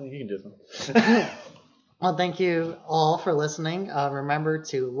for, you can do this. Well, thank you all for listening. Remember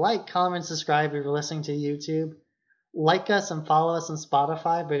to like, comment, subscribe if you're listening to YouTube. Like us and follow us on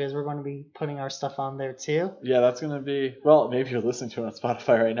Spotify, because we're going to be putting our stuff on there too. Yeah, that's going to be, well, maybe you're listening to it on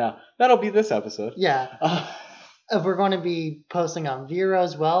Spotify right now. That'll be this episode. Yeah. We're going to be posting on Vero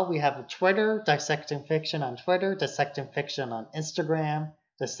as well. We have a Twitter, Dissecting Fiction on Twitter, Dissecting Fiction on Instagram,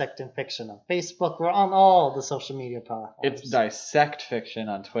 Dissecting Fiction on Facebook. We're on all the social media platforms. It's Dissect Fiction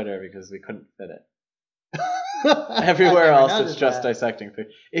on Twitter because we couldn't fit it. Everywhere else it's just Dissecting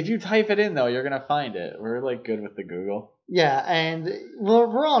Fiction. If you type it in, though, you're going to find it. We're like good with the Google. Yeah, and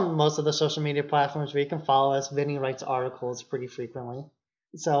we're on most of the social media platforms where you can follow us. Vinny writes articles pretty frequently.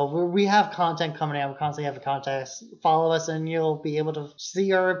 So we have content coming out. We constantly have a contest. Follow us and you'll be able to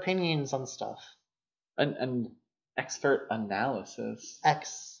see our opinions on stuff. And expert analysis.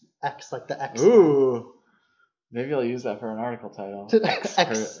 X like the X. Ooh. Maybe I'll use that for an article title.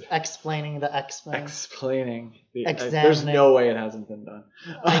 Explaining the X-Men. Explaining. Examining. There's no way it hasn't been done.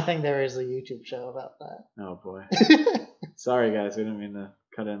 I think there is a YouTube show about that. Oh, boy. Sorry, guys. We didn't mean to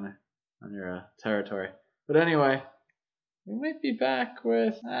cut in there on your territory. But anyway, we might be back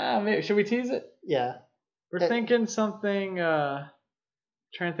with... maybe, should we tease it? Yeah. We're thinking something...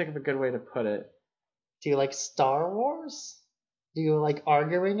 trying to think of a good way to put it. Do you like Star Wars? Do you like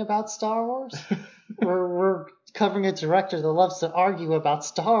arguing about Star Wars? we're covering a director that loves to argue about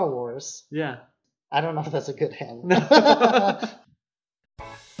Star Wars. Yeah. I don't know if that's a good handle.